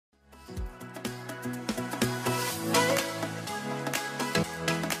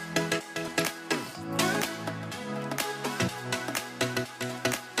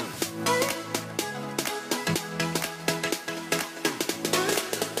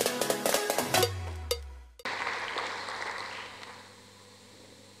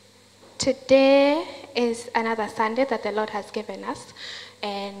Today is another Sunday that the Lord has given us,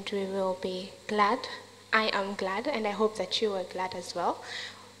 and we will be glad. I am glad, and I hope that you are glad as well,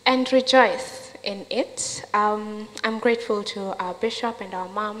 and rejoice in it. I'm grateful to our bishop and our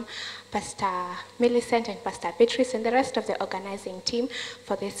mom, Pastor Millicent and Pastor Beatrice, and the rest of the organizing team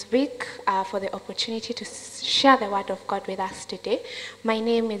for this week, for the opportunity to share the word of God with us today. My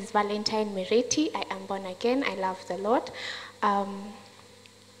name is Valentine Miriti. I am born again. I love the Lord.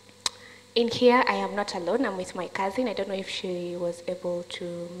 In here, I am not alone. I'm with my cousin. I don't know if she was able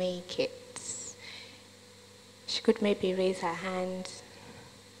to make it. She could maybe raise her hand.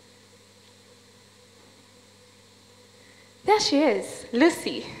 There she is,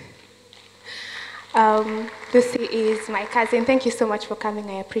 Lucy. Lucy is my cousin. Thank you so much for coming.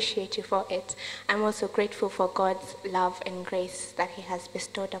 I appreciate you for it. I'm also grateful for God's love and grace that He has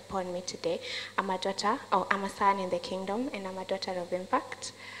bestowed upon me today. I'm a daughter, or I'm a son in the kingdom, and I'm a daughter of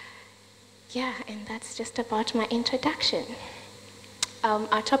impact. Yeah, and that's just about my introduction.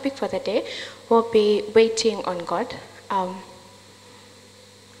 Our topic for the day will be waiting on God.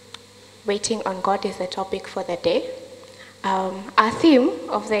 Waiting on God is the topic for the day. Our theme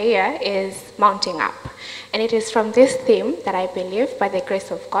of the year is mounting up. And it is from this theme that I believe, by the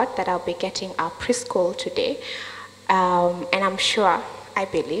grace of God, that I'll be getting our preschool today. And I'm sure, I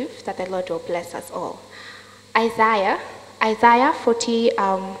believe, that the Lord will bless us all. Isaiah 40,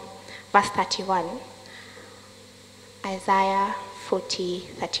 verse 31. Isaiah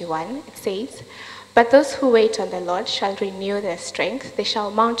 40:31. It says, "But those who wait on the Lord shall renew their strength. They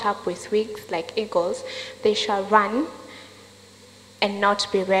shall mount up with wings like eagles. They shall run and not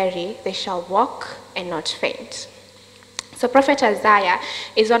be weary. They shall walk and not faint." So Prophet Isaiah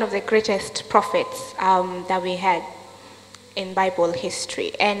is one of the greatest prophets that we had in Bible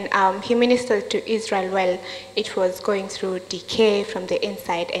history, and he ministered to Israel while it was going through decay from the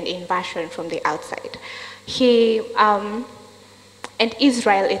inside and invasion from the outside. He and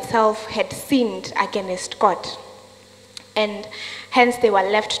Israel itself had sinned against God, and hence they were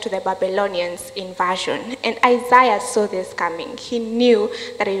left to the Babylonians' invasion. And Isaiah saw this coming. He knew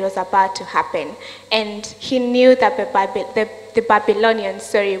that it was about to happen, and he knew that the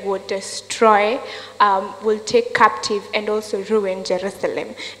Babylonians would destroy, will take captive, and also ruin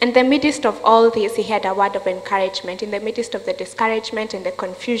Jerusalem. In the midst of all this, he had a word of encouragement. In the midst of the discouragement and the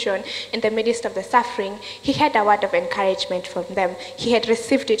confusion, in the midst of the suffering, he had a word of encouragement from them. He had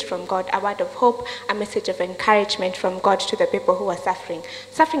received it from God, a word of hope, a message of encouragement from God to the people who were suffering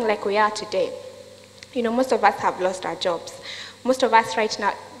like we are today. You know, most of us have lost our jobs. Most of us right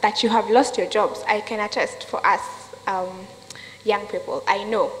now, that you have lost your jobs, I can attest for us, young people, I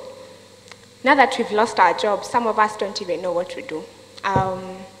know. Now that we've lost our jobs, some of us don't even know what to do.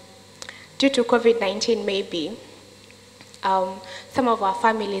 Due to COVID-19, maybe, some of our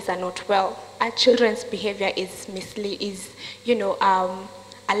families are not well. Our children's behavior is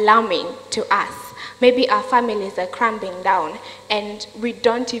alarming to us. Maybe our families are crumbling down, and we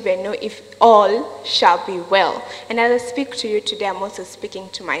don't even know if all shall be well. And as I speak to you today, I'm also speaking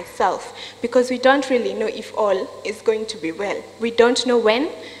to myself, because we don't really know if all is going to be well. We don't know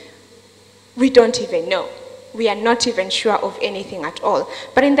when. We don't even know. We are not even sure of anything at all.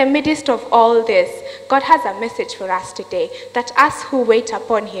 But in the midst of all this, God has a message for us today, that us who wait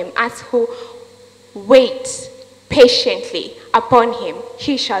upon Him, us who wait patiently upon Him,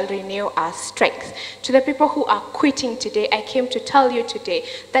 He shall renew our strength. To the people who are quitting today, I came to tell you today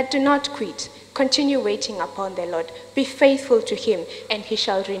that do not quit. Continue waiting upon the Lord. Be faithful to Him, and He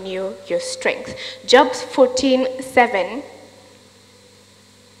shall renew your strength. Job 14:7.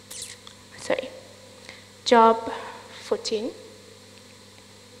 Job 14.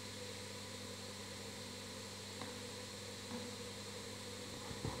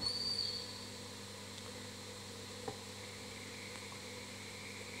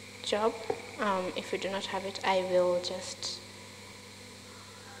 Job, if you do not have it, I will just,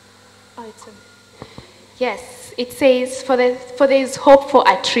 yes, it says, for there is hope for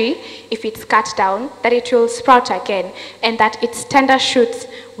a tree, if it's cut down, that it will sprout again, and that its tender shoots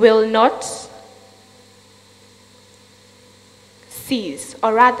will not cease,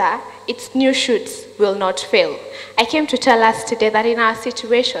 or rather, its new shoots will not fail. I came to tell us today that in our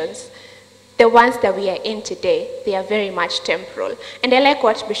situations, the ones that we are in today, they are very much temporal. And I like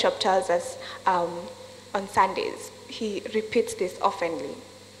what Bishop tells us on Sundays. He repeats this oftenly.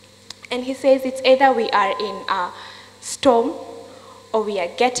 And he says it's either we are in a storm, or we are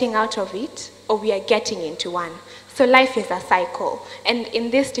getting out of it, or we are getting into one. So life is a cycle. And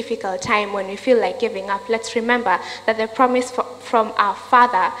in this difficult time when we feel like giving up, let's remember that the promise from our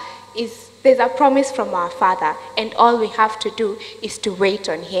Father there's a promise from our Father, and all we have to do is to wait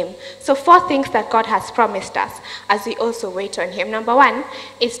on him. So 4 things that God has promised us as we also wait on him. Number 1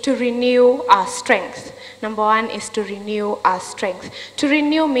 is to renew our strength. Number 1 is to renew our strength. To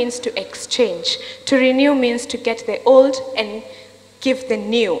renew means to exchange. To renew means to get the old and give the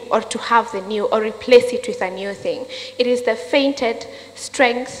new, or to have the new, or replace it with a new thing. It is the fainted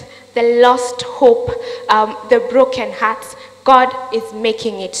strength, the lost hope, the broken hearts. God is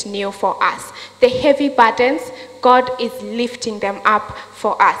making it new for us. The heavy burdens, God is lifting them up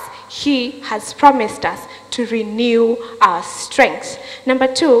for us. He has promised us to renew our strength. Number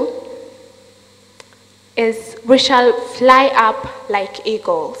 2 is we shall fly up like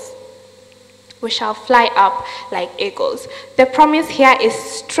eagles. We shall fly up like eagles. The promise here is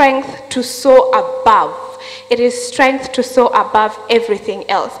strength to soar above. It is strength to soar above everything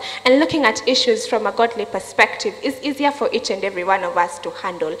else. And looking at issues from a godly perspective is easier for each and every one of us to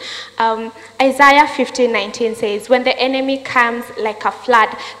handle. Isaiah 15:19 says, when the enemy comes like a flood,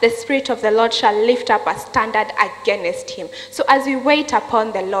 the Spirit of the Lord shall lift up a standard against him. So as we wait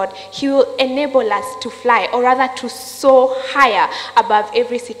upon the Lord, he will enable us to fly, or rather to soar higher above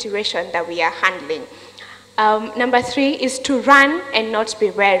every situation that we are handling. Number 3 is to run and not be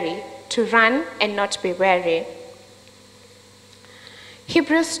weary. To run and not be weary.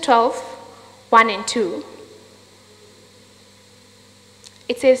 Hebrews 12:1 and 2.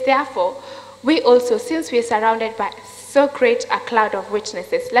 It says, therefore, we also, since we are surrounded by so great a cloud of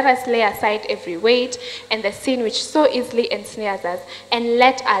witnesses, let us lay aside every weight and the sin which so easily ensnares us, and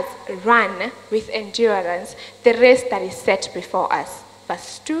let us run with endurance the race that is set before us.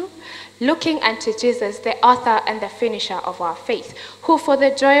 Verse 2, looking unto Jesus, the author and the finisher of our faith, who for the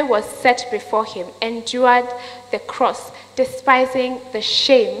joy was set before him endured the cross, despising the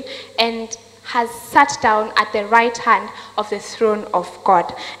shame, and has sat down at the right hand of the throne of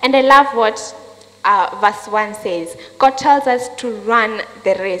God. And I love what verse 1 says. God tells us to run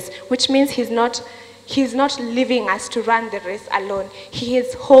the race, which means he's not leaving us to run the race alone. He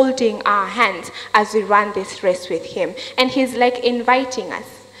is holding our hands as we run this race with him. And he's like inviting us,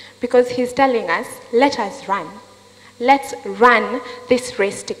 because he's telling us, let us run. Let's run this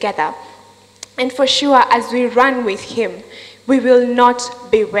race together. And for sure, as we run with him, we will not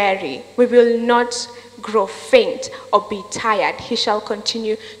be weary. We will not grow faint or be tired. He shall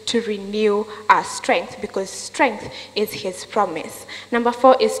continue to renew our strength, because strength is his promise. Number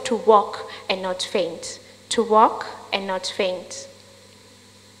 4 is to walk and not faint. To walk and not faint.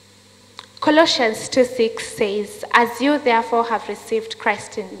 Colossians 2:6 says, as you therefore have received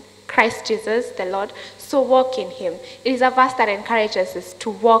Christ Jesus the Lord, so walk in him. It is a verse that encourages us to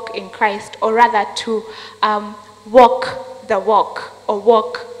walk in Christ, or rather to walk the walk, or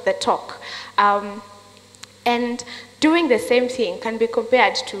walk the talk. And doing the same thing can be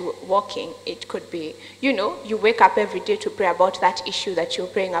compared to walking. It could be, you wake up every day to pray about that issue that you're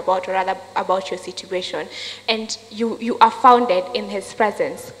praying about, or rather about your situation. And you are founded in his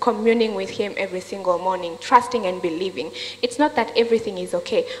presence, communing with him every single morning, trusting and believing. It's not that everything is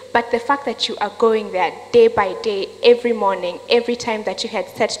okay, but the fact that you are going there day by day, every morning, every time that you had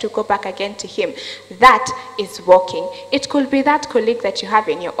set to go back again to him, that is walking. It could be that colleague that you have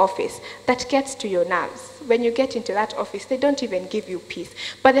in your office that gets to your nerves. When you get into that office, they don't even give you peace.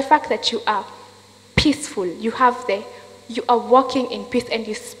 But the fact that you are peaceful, you are walking in peace, and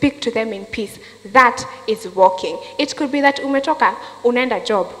you speak to them in peace, that is walking. It could be that umetoka, unaenda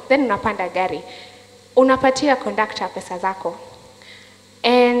job, then unapanda gari, unapatia conductor pesa zako,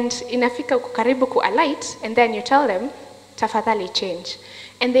 and inafika kukaribu ku-alight, and then you tell them, tafadhali change.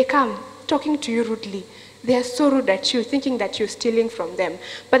 And they come, talking to you rudely. They are so rude at you, thinking that you're stealing from them.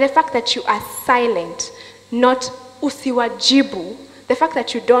 But the fact that you are silent, not usiwajibu, the fact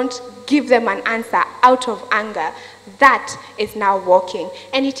that you don't give them an answer out of anger, that is now walking.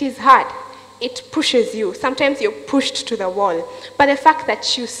 And it is hard. It pushes you. Sometimes you're pushed to the wall. But the fact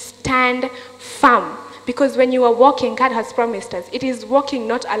that you stand firm, because when you are walking, God has promised us, it is walking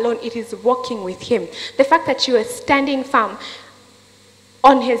not alone, it is walking with him. The fact that you are standing firm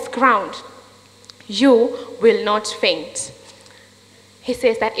on his ground, you will not faint. He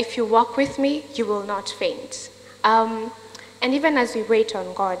says that if you walk with me, you will not faint. And even as we wait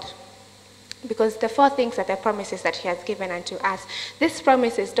on God, because the 4 things are the promises that he has given unto us, these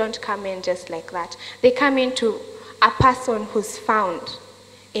promises don't come in just like that. They come into a person who's found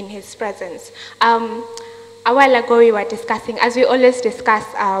in his presence. A while ago we were discussing, as we always discuss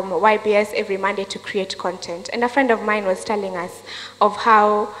YBS every Monday to create content, and a friend of mine was telling us of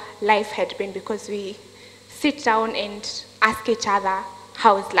how life had been, because we sit down and ask each other,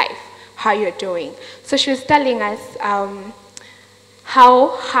 how is life? How you're doing? So she was telling us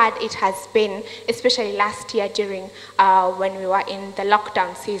how hard it has been, especially last year during when we were in the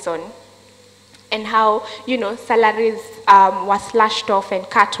lockdown season, and how, salaries were slashed off and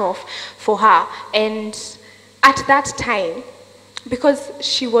cut off for her. And at that time, because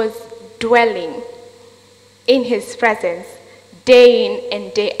she was dwelling in his presence day in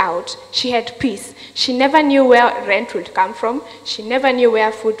and day out, she had peace. She never knew where rent would come from. She never knew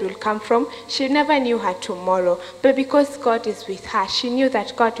where food will come from. She never knew her tomorrow. But because God is with her, she knew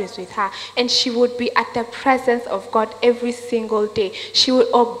that God was with her, and she would be at the presence of God every single day. She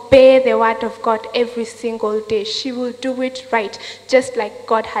would obey the word of God every single day. She will do it right, just like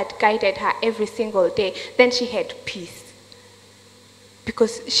God had guided her every single day. Then she had peace.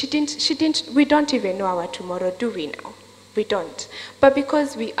 Because we don't even know our tomorrow, do we now? We don't. But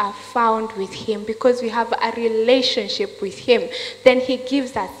because we are found with him, because we have a relationship with him, then he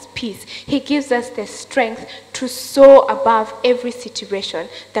gives us peace. He gives us the strength to soar above every situation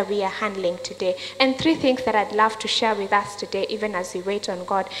that we are handling today. And 3 things that I'd love to share with us today, even as we wait on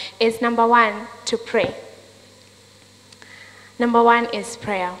God, is number 1, to pray. Number 1 is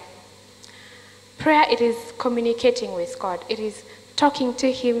prayer. Prayer, it is communicating with God. It is talking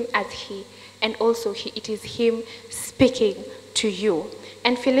to him as and also it is him speaking to you.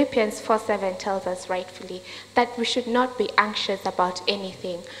 And Philippians 4:7 tells us rightfully that we should not be anxious about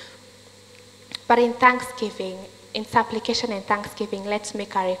anything, but in thanksgiving, in supplication and thanksgiving, let's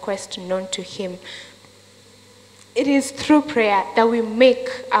make our request known to him. It is through prayer that we make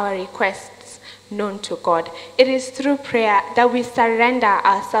our requests known to God. It is through prayer that we surrender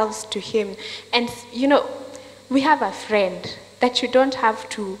ourselves to him. And we have a friend that you don't have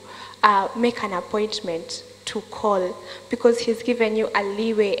to make an appointment to call, because he's given you a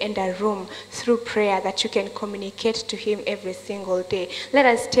leeway and a room through prayer that you can communicate to him every single day. Let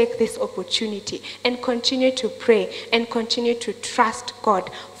us take this opportunity and continue to pray and continue to trust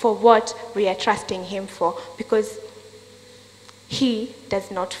God for what we are trusting him for, because he does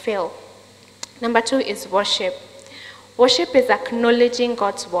not fail. Number 2 is worship. Worship is acknowledging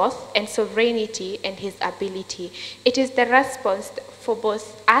God's worth and sovereignty and his ability. It is the response for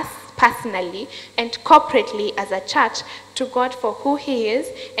both us personally and corporately as a church to God for who he is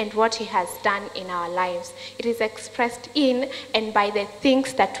and what he has done in our lives. It is expressed in and by the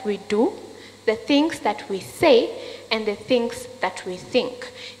things that we do, the things that we say, and the things that we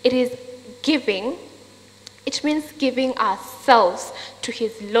think. It is giving. It means giving ourselves to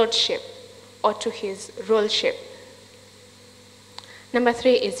his lordship or to his ruleship. Number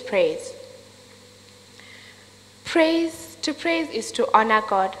 3 is praise. To praise is to honor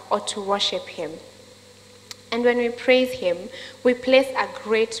God or to worship him. And when we praise him, we place a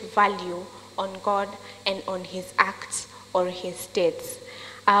great value on God and on his acts or his deeds.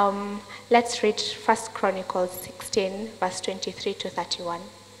 Let's read 1 Chronicles 16, verse 23 to 31.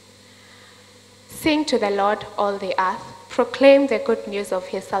 Sing to the Lord, all the earth. Proclaim the good news of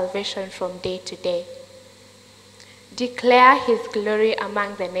his salvation from day to day. Declare his glory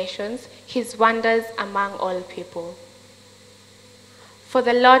among the nations, his wonders among all people. For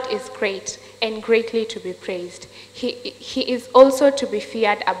the Lord is great and greatly to be praised. He is also to be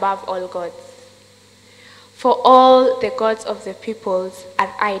feared above all gods. For all the gods of the peoples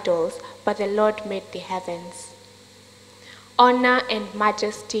are idols, but the Lord made the heavens. Honor and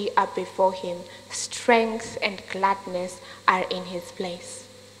majesty are before him. Strength and gladness are in his place.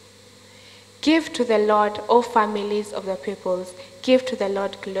 Give to the Lord, O families of the peoples. Give to the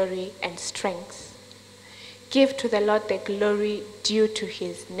Lord glory and strength. Give to the Lord the glory due to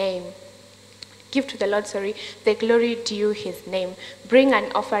his name. Give to the Lord, the glory due his name. Bring an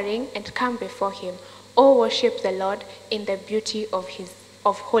offering and come before him. O worship the Lord in the beauty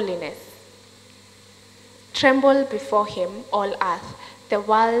of holiness. Tremble before him, all earth. The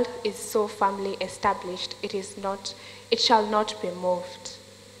world is so firmly established, it shall not be moved.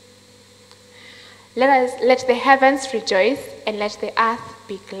 Let the heavens rejoice, and let the earth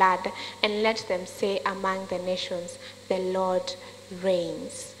be glad, and let them say among the nations, the Lord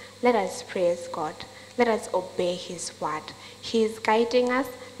reigns. Let us praise God. Let us obey his word. He is guiding us.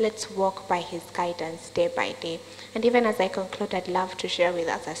 Let's walk by his guidance day by day. And even as I conclude, I'd love to share with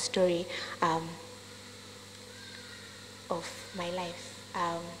us a story of my life.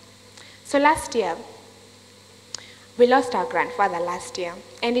 So last year, we lost our grandfather last year,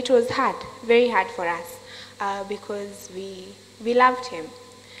 and it was hard, very hard for us, because we loved him,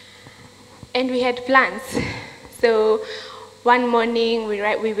 and we had plans. So one morning we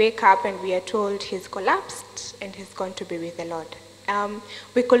wake up and we are told he's collapsed and he's going to be with the Lord.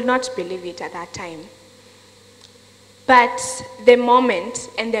 We could not believe it at that time, but the moment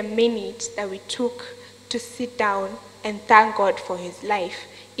and the minute that we took to sit down and thank God for his life,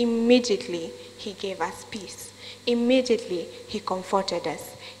 immediately he gave us peace. Immediately he comforted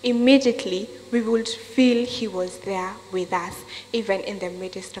us. Immediately we would feel he was there with us, even in the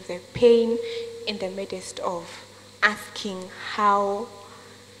midst of the pain, in the midst of asking how,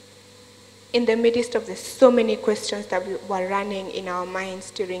 in the midst of the so many questions that were running in our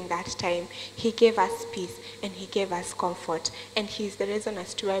minds during that time. He gave us peace and he gave us comfort, and he's the reason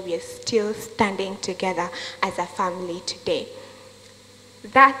as to why we are still standing together as a family today.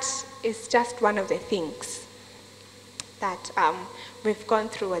 That is just one of the things that we've gone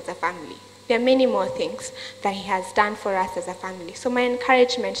through as a family. There are many more things that he has done for us as a family. So my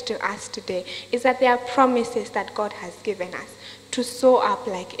encouragement to us today is that there are promises that God has given us to soar up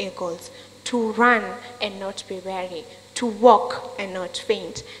like eagles, to run and not be weary, to walk and not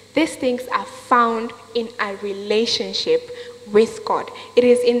faint. These things are found in a relationship with God. It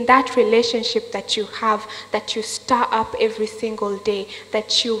is in that relationship that you have, that you stir up every single day,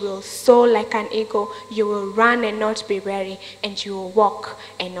 that you will soar like an eagle, you will run and not be weary, and you will walk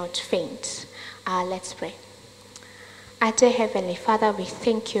and not faint. Let's pray. Our dear Heavenly Father, we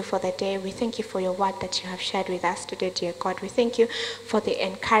thank you for the day. We thank you for your word that you have shared with us today, dear God. We thank you for the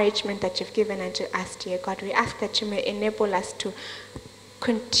encouragement that you've given unto us, dear God. We ask that you may enable us to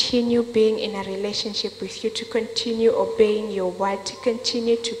continue being in a relationship with you, to continue obeying your word, to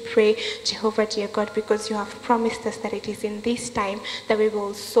continue to pray, Jehovah, dear God, because you have promised us that it is in this time that we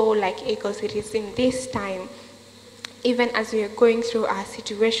will soar like eagles. It is in this time, even as we are going through our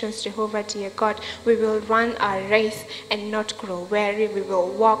situations, Jehovah, dear God, we will run our race and not grow weary. We will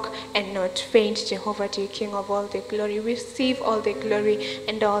walk and not faint, Jehovah, dear King of all the glory. Receive all the glory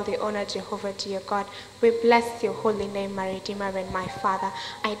and all the honor, Jehovah, dear God. We bless your holy name, my Redeemer and my Father.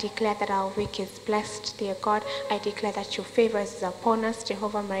 I declare that our week is blessed, dear God. I declare that your favor is upon us,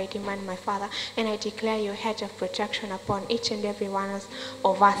 Jehovah, my Redeemer and my Father. And I declare your hedge of protection upon each and every one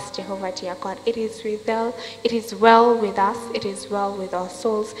of us, Jehovah, dear God. It is well with us. It is well with our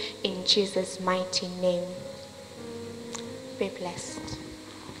souls. In Jesus' mighty name. Be blessed.